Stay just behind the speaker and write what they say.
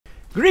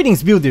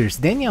Greetings builders,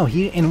 Daniel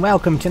here and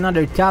welcome to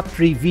another top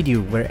 3 video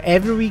where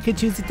every week I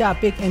choose a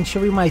topic and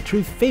show you my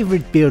 3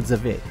 favorite builds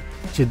of it.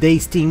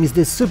 Today's theme is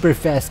the super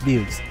fast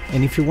builds,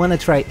 and if you wanna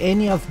try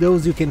any of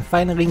those you can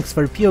find links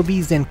for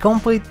POBs and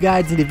complete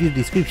guides in the video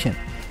description.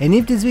 And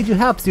if this video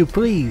helps you,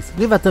 please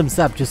leave a thumbs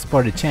up to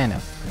support the channel.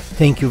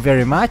 Thank you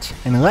very much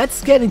and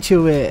let's get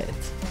into it!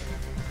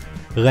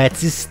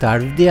 Let's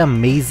start with the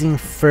amazing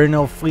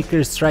Infernal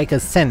Flicker Strike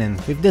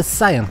Ascendant with the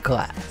Scion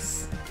class.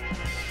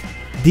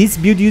 This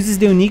build uses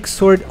the unique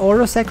sword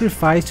auto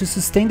sacrifice to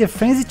sustain the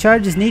frenzy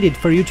charges needed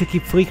for you to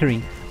keep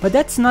flickering, but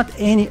that's not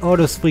any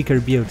autos flicker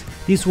build.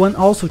 This one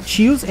also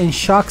chills and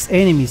shocks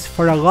enemies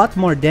for a lot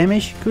more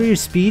damage, clear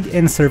speed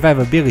and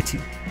survivability.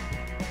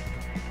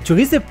 To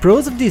list the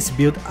pros of this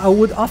build, I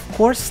would of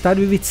course start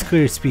with its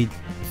clear speed.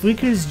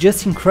 Flicker is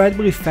just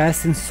incredibly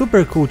fast and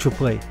super cool to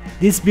play.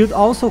 This build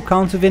also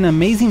counts with an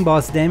amazing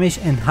boss damage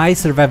and high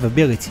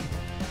survivability.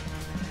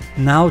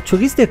 Now, to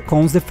list the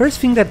cons, the first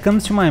thing that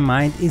comes to my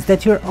mind is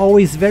that you're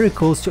always very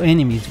close to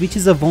enemies, which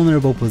is a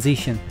vulnerable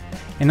position.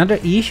 Another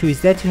issue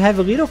is that you have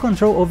little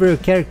control over your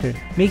character,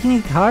 making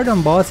it hard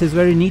on bosses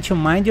where you need to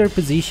mind your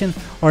position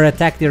or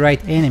attack the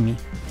right enemy.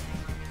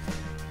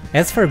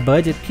 As for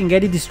budget, you can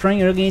get it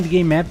destroying early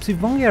endgame maps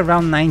with only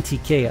around 90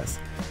 chaos.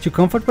 To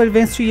comfortably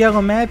advance to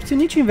yellow maps, you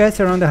need to invest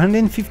around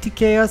 150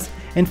 chaos,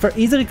 and for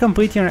easily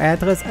completing your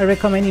atlas, I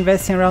recommend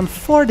investing around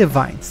 4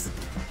 divines.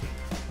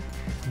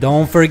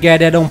 Don't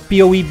forget that on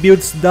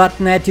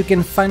PoEbuilds.net you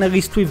can find a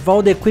list with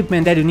all the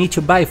equipment that you need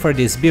to buy for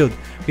this build,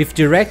 with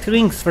direct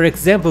links for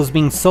examples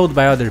being sold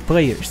by other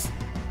players.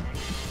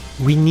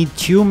 We need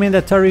 2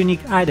 mandatory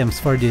unique items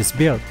for this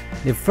build.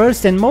 The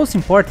first and most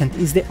important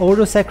is the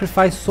auto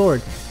sacrifice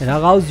sword that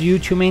allows you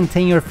to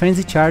maintain your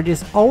frenzy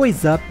charges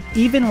always up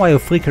even while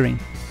flickering.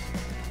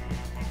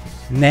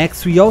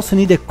 Next, we also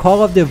need the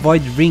Call of the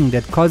Void ring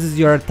that causes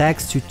your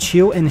attacks to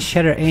chill and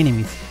shatter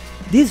enemies.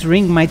 This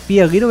ring might be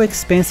a little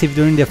expensive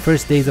during the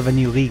first days of a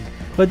new league,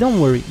 but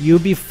don't worry, you'll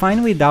be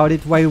fine without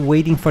it while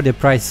waiting for the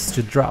prices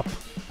to drop.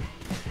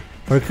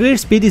 For clear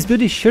speed, this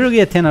build is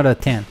surely a 10 out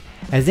of 10.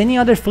 As any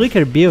other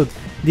flicker build,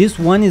 this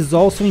one is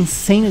also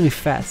insanely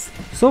fast,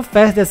 so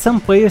fast that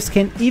some players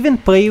can even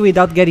play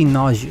without getting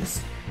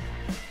nauseous.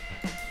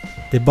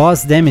 The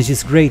boss damage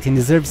is great and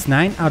deserves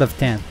 9 out of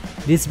 10.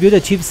 This build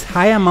achieves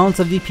high amounts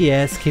of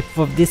DPS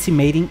capable of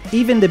decimating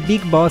even the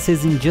big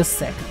bosses in just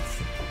seconds.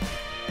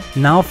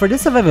 Now for the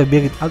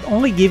survivability, I'd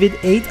only give it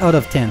 8 out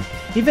of 10,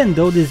 even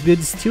though this build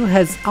still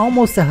has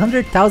almost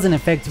 100,000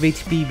 effective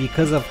HP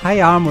because of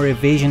high armor,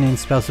 evasion and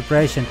spell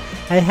suppression.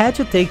 I had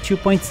to take 2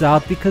 points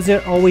out because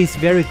they're always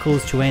very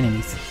close to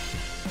enemies.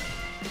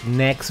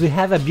 Next we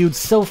have a build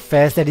so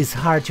fast that it's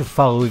hard to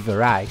follow with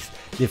your eyes,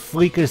 the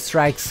Flicker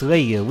Strike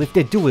Slayer with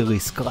the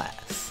Duelist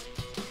class.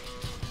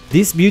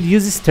 This build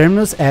uses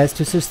Terminus S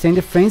to sustain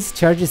the frenzy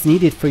charges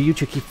needed for you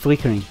to keep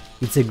flickering.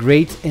 It's a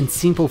great and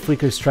simple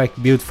flicker strike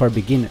build for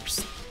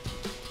beginners.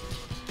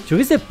 To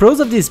list the pros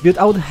of this build,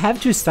 I would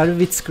have to start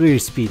with its clear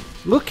speed.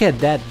 Look at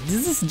that,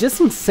 this is just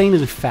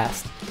insanely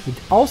fast. It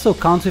also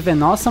counts with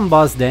an awesome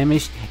boss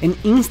damage and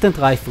instant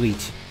life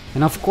leech.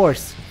 And of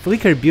course,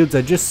 flicker builds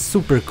are just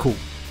super cool.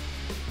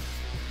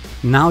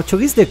 Now to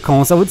list the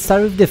cons, I would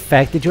start with the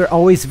fact that you're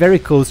always very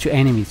close to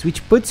enemies,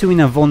 which puts you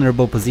in a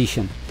vulnerable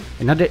position.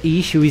 Another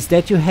issue is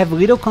that you have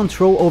little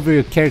control over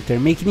your character,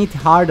 making it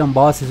hard on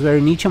bosses where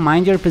you need to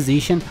mind your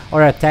position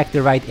or attack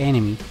the right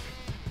enemy.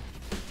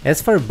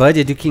 As for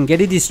budget, you can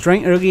get it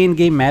destroying early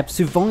endgame maps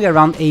with only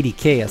around 80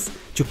 chaos.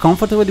 To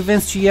comfortably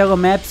advance to yellow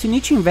maps, you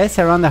need to invest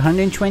around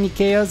 120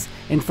 chaos,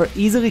 and for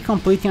easily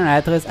completing your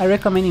atlas, I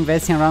recommend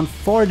investing around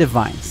 4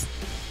 divines.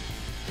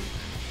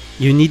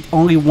 You need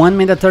only 1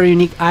 mandatory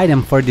unique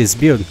item for this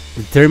build,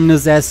 the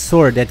Terminus S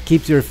sword that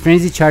keeps your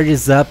frenzy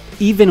charges up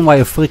even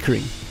while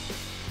flickering.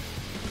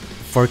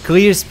 For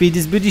clear speed,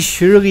 this build is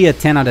surely a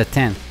 10 out of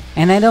 10,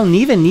 and I don't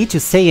even need to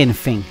say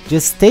anything,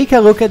 just take a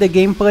look at the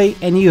gameplay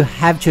and you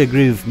have to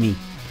agree with me.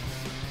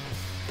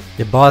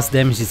 The boss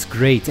damage is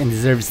great and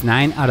deserves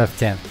 9 out of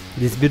 10.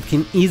 This build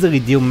can easily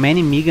deal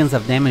many millions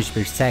of damage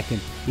per second,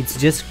 it's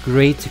just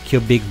great to kill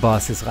big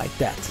bosses like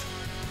that.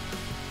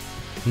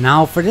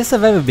 Now for the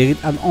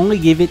survivability, I'd only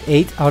give it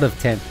 8 out of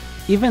 10.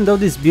 Even though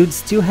this build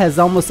still has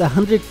almost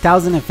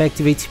 100,000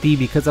 effective HP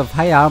because of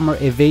high armor,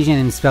 evasion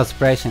and spell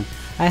suppression,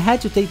 I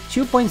had to take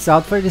 2 points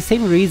out for the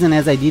same reason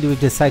as I did with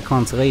the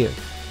Cyclone Slayer.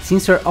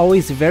 Since you're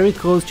always very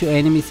close to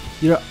enemies,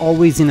 you're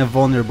always in a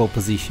vulnerable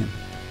position.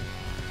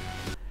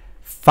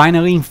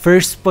 Finally, in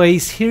first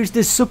place, here's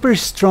the super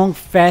strong,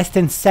 fast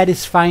and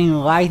satisfying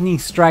Lightning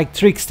Strike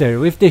Trickster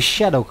with the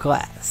Shadow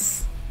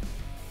class.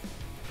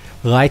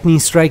 Lightning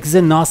Strike is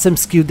an awesome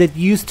skill that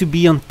used to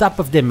be on top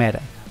of the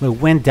meta, but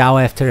went down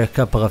after a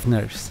couple of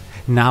nerfs.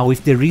 Now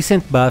with the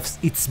recent buffs,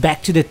 it's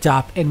back to the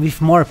top and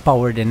with more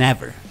power than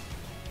ever.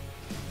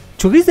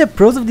 To list the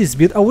pros of this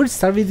build, I would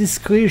start with its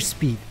clear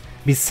speed.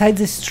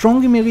 Besides a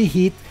strong melee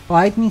hit,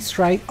 Lightning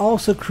Strike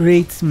also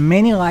creates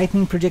many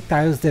lightning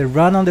projectiles that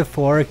run on the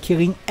floor,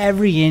 killing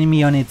every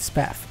enemy on its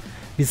path.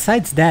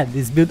 Besides that,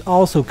 this build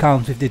also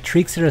counts with the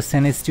Trickster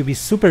Ascendance to be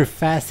super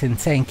fast and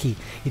tanky.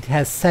 It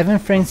has 7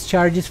 frames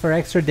charges for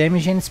extra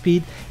damage and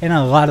speed and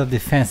a lot of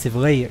defensive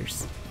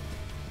layers.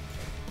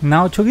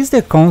 Now to list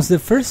the cons, the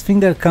first thing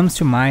that comes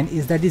to mind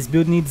is that this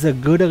build needs a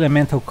good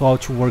elemental call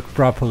to work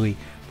properly,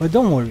 but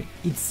don't worry,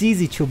 it's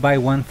easy to buy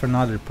one from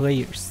other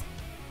players.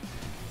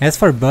 As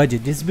for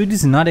budget, this build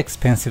is not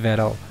expensive at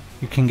all.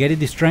 You can get it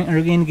destroying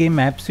early in-game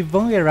maps with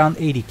only around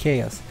 80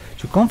 chaos.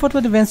 To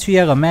comfortably advance to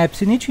yellow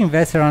maps, you need to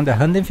invest around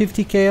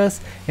 150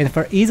 chaos, and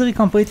for easily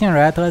completing your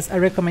atlas, I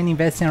recommend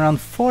investing around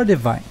 4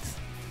 divines.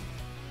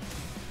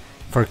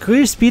 For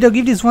clear speed, I'll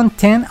give this one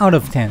 10 out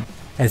of 10.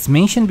 As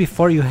mentioned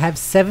before, you have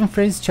 7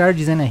 frames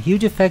charges and a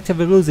huge effective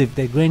elusive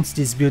that grants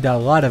this build a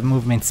lot of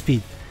movement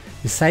speed.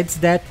 Besides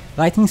that,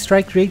 Lightning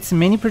Strike creates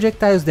many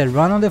projectiles that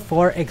run on the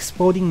floor,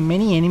 exploding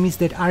many enemies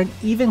that aren't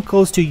even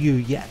close to you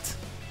yet.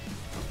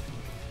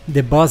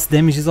 The boss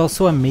damage is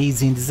also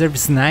amazing,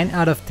 deserves 9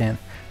 out of 10.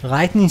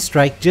 Lightning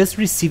Strike just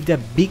received a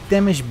big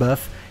damage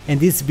buff, and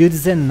this build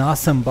is an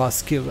awesome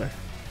boss killer.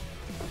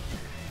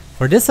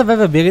 For the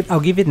survivability, I'll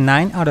give it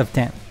 9 out of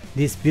 10.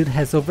 This build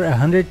has over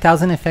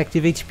 100,000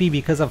 effective HP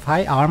because of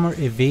high armor,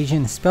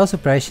 evasion, spell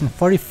suppression,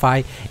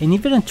 fortify, and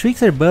even a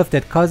trickster buff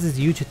that causes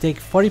you to take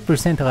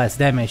 40% less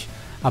damage.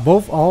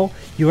 Above all,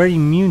 you are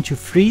immune to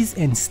freeze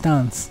and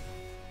stuns.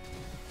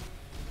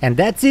 And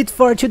that's it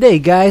for today,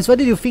 guys. What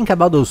did you think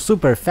about those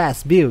super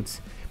fast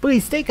builds?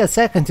 Please take a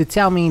second to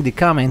tell me in the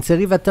comments and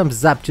leave a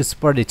thumbs up to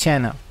support the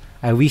channel.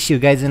 I wish you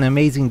guys an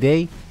amazing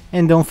day,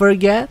 and don't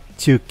forget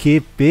to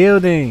keep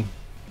building!